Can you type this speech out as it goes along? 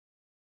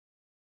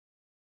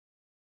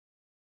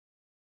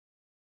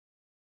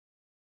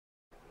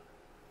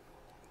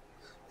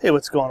Hey,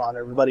 what's going on,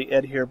 everybody?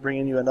 Ed here,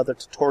 bringing you another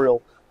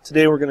tutorial.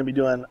 Today we're going to be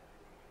doing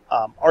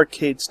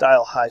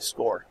arcade-style high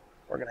score.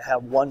 We're going to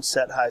have one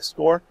set high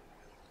score.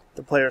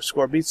 The player's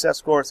score beats that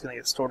score. It's going to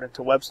get stored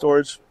into web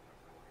storage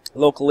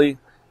locally,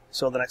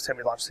 so the next time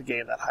you launch the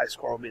game, that high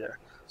score will be there.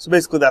 So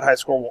basically, that high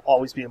score will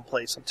always be in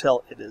place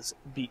until it is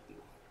beaten.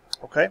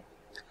 Okay?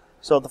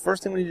 So the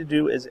first thing we need to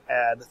do is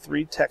add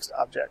 3 text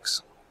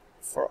objects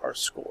for our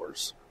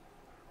scores.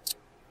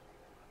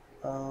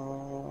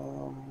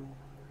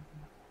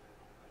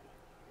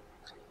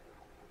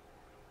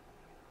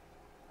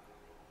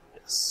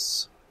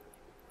 Yes.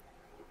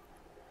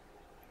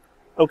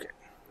 Okay,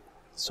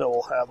 so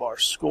we'll have our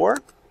score,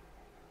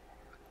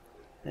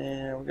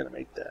 and we're going to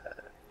make that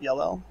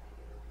yellow.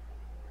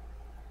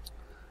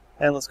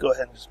 And let's go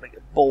ahead and just make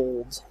it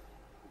bold,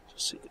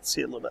 just so you can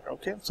see it a little better.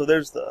 Okay, so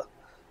there's the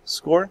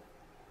score.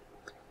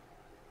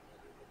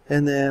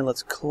 And then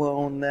let's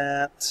clone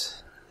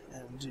that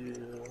and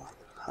do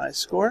high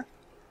score.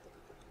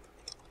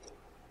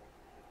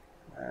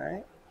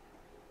 Alright.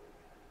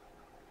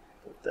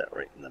 Put that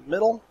right in the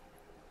middle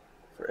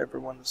for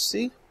everyone to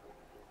see.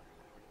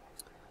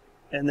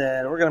 And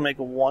then we're going to make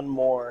one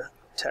more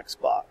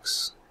text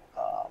box.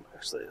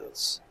 Actually,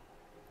 let's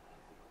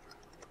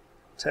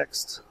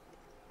text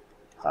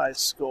high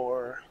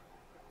score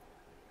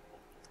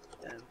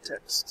and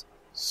text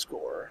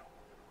score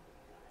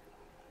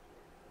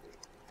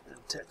and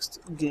text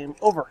game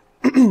over.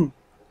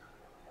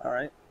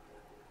 Alright.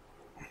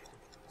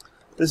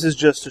 This is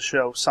just to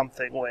show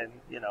something when,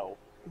 the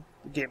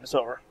game is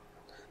over.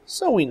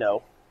 So we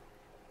know.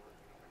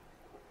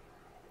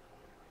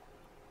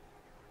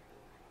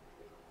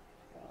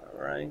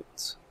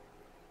 Alright.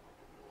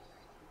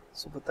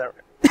 So put that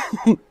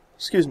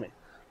excuse me,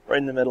 right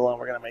in the middle, and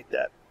we're going to make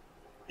that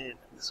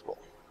invisible.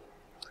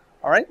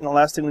 Alright, and the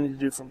last thing we need to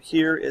do from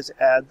here is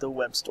add the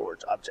web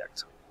storage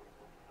object.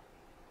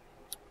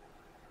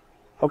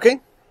 Okay,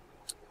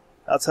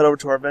 now let's head over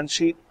to our event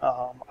sheet.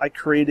 I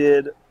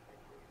created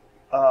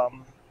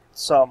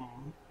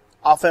some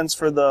offense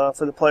for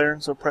the player,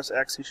 so press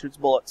X, he shoots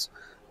bullets.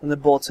 When the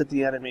bullets hit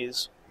the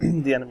enemies,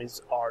 the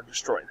enemies are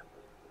destroyed.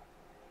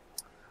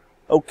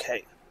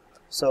 Okay,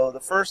 so the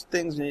first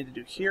things we need to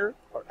do here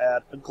are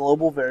add a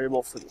global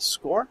variable for the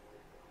score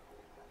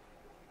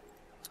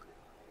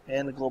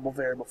and a global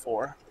variable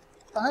for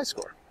the high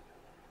score.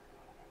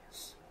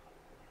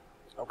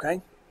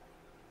 Okay.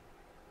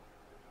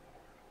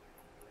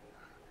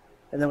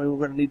 And then we're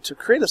going to need to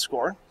create a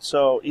score.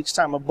 So each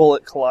time a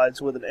bullet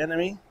collides with an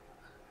enemy,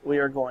 we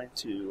are going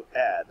to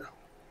add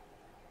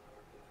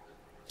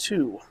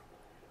to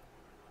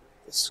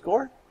the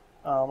score.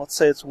 Let's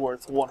say it's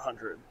worth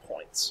 100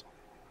 points.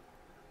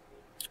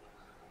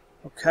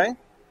 Okay.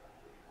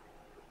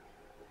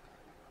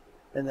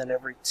 And then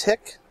every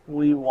tick,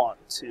 we want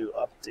to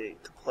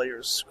update the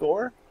player's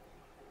score.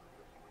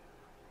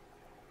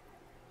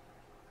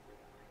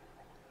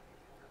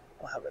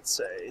 I'll have it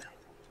say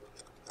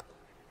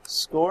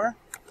score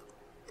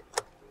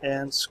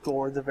and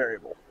score the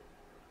variable.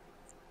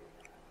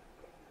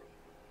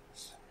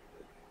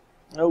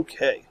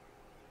 Okay.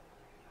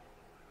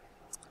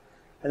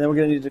 And then we're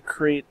going to need to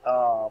create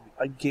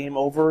a game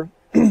over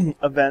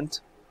event.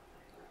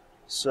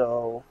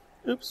 So,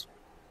 oops.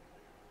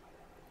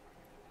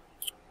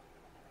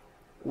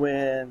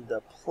 When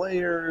the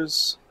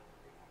player's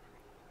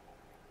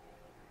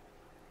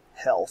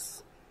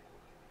health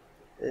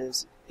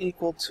is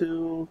equal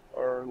to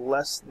or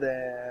less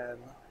than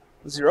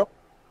 0.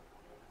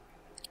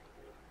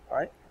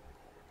 Alright.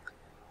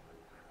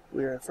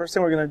 First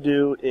thing we're going to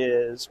do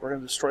is we're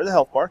going to destroy the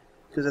health bar,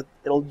 because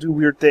it'll do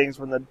weird things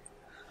when the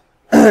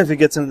if it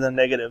gets into the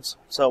negatives.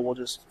 So we'll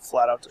just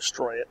flat out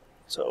destroy it.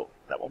 So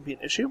that won't be an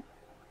issue.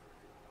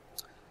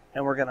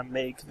 And we're going to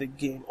make the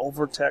game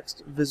over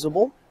text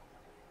visible.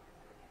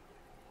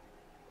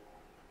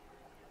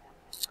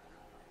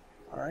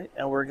 Alright,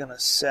 and we're going to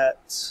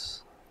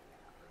set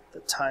the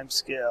time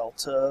scale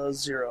to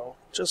 0,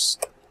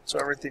 just so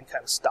everything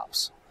kind of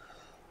stops.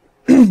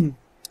 And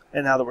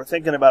now that we're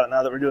thinking about it,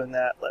 now that we're doing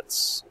that,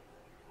 let's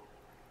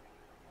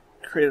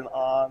create an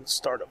on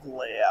start of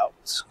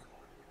layout.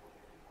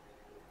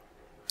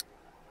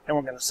 And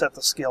we're going to set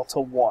the scale to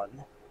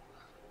 1.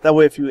 That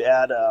way if you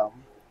add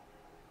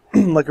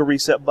like a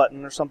reset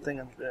button or something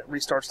and it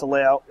restarts the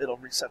layout, it'll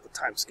reset the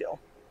time scale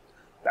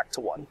back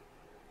to 1.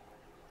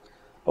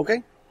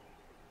 Okay.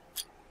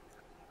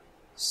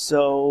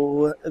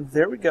 So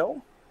there we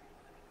go.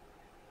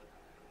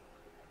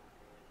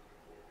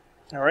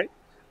 Alright.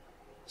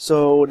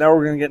 So now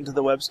we're going to get into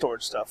the web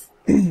storage stuff.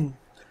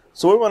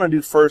 So what we want to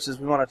do first is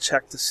we want to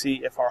check to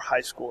see if our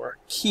high score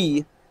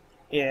key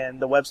in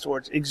the web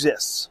storage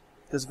exists.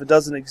 Because if it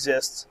doesn't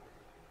exist,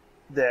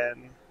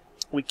 then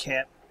we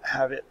can't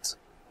have it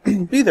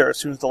be there as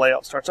soon as the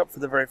layout starts up for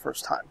the very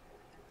first time.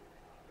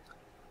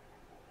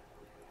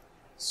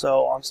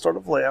 So on start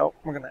of layout,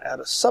 we're going to add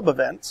a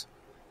sub-event.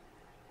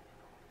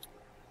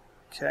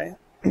 Okay,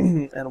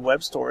 and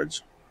web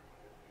storage.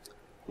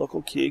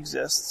 Local key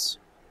exists.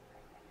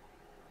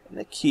 And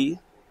the key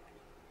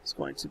is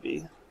going to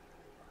be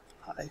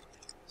high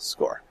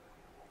score.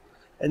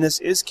 And this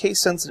is case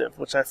sensitive,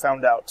 which I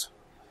found out.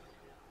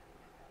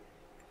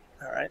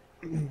 All right.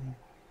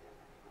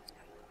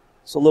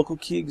 So local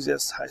key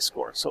exists, high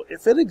score. So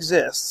if it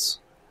exists,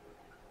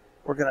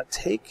 we're going to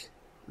take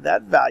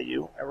that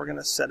value and we're going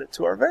to set it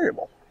to our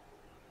variable.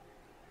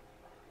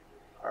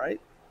 All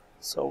right.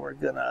 So we're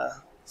going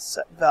to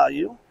set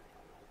value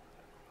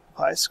of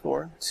high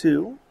score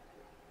to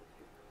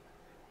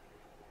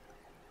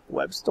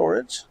web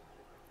storage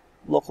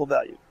local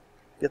value.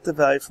 Get the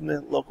value from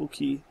the local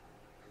key,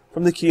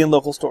 from the key in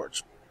local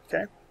storage.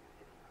 Okay.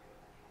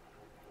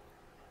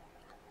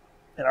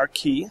 And our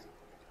key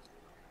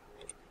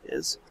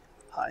is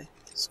high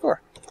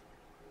score.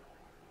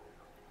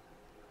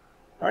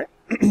 All right.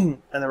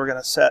 And then we're going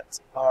to set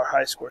our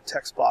high score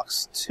text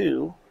box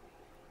to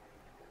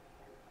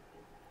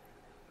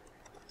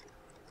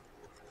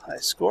high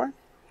score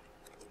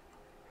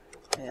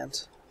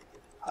and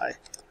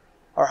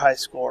our high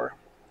score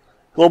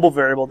global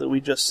variable that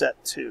we just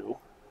set to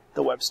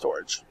the web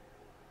storage.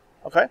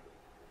 Okay?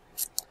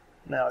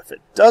 Now if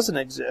it doesn't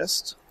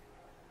exist,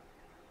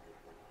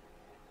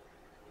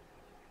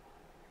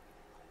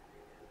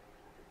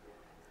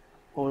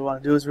 what we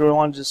want to do is we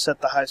want to just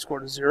set the high score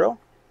to 0.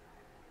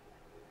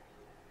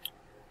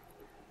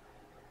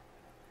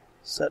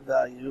 Set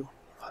value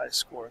of high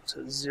score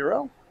to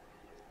 0.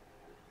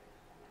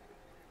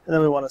 And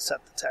then we want to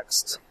set the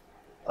text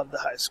of the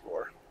high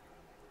score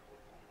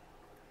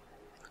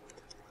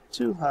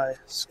to high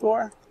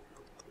score.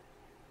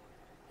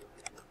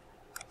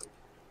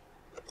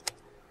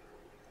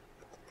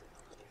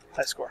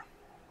 High score.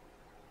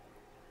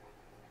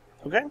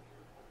 Okay?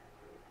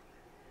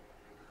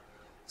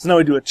 So now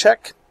we do a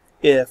check.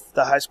 If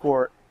the high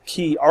score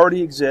key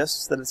already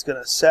exists, then it's going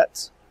to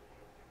set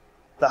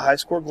the high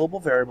score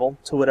global variable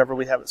to whatever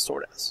we have it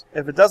stored as.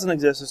 If it doesn't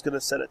exist, it's going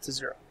to set it to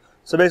 0.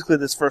 So basically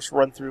this first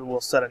run through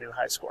will set a new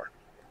high score.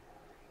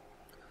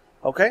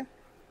 Okay?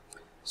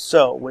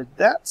 So with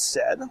that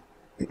said,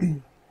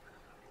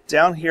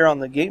 down here on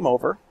the game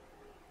over,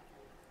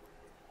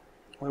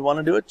 we want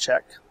to do a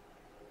check.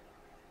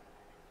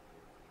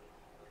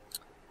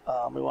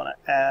 We want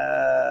to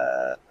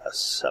add a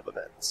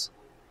sub-event.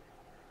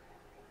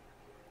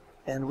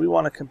 And we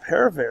want to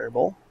compare a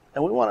variable,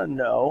 and we want to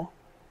know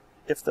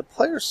if the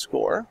player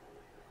score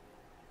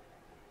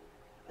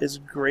is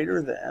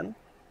greater than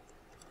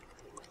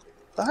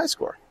the high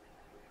score.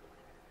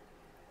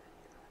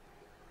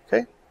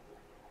 Okay?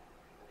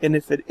 And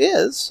if it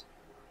is,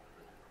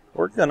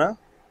 we're going to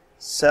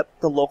set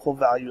the local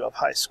value of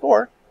high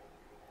score,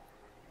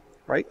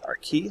 right? Our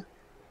key,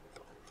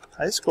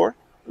 high score,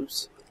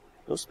 oops,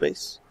 no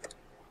space,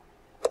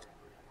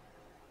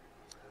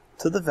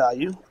 to the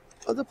value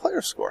of the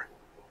player score.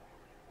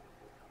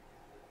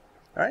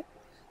 All right?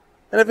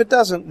 And if it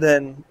doesn't,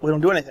 then we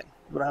don't do anything.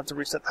 We don't have to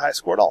reset the high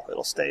score at all.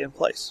 It'll stay in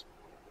place.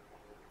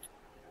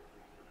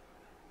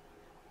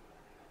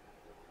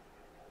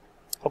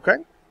 Okay?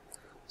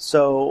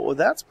 So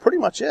that's pretty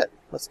much it.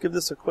 Let's give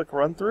this a quick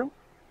run through.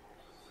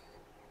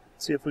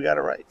 See if we got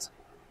it right.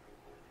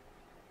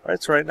 All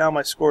right, so right now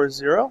my score is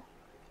 0.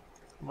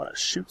 I'm going to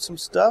shoot some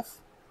stuff.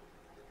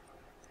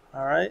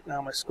 All right,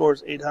 now my score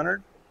is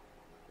 800.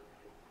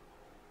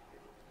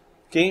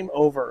 Game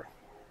over.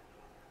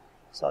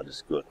 So I'll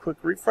just do a quick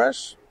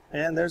refresh,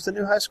 and there's the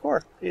new high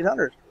score,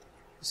 800.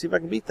 Let's see if I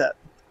can beat that.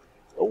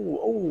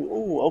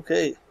 Oh,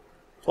 okay,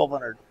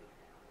 1200.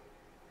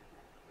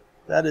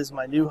 That is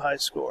my new high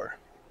score.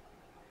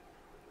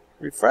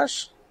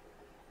 Refresh,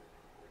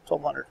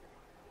 1200.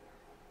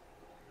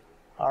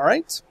 All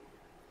right.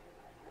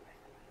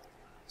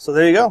 So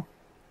there you go.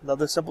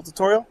 Another simple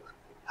tutorial,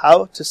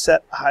 how to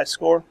set a high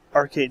score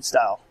arcade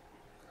style.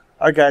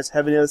 All right, guys,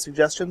 have any other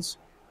suggestions?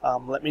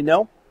 Let me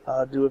know.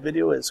 I'll do a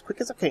video as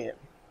quick as I can.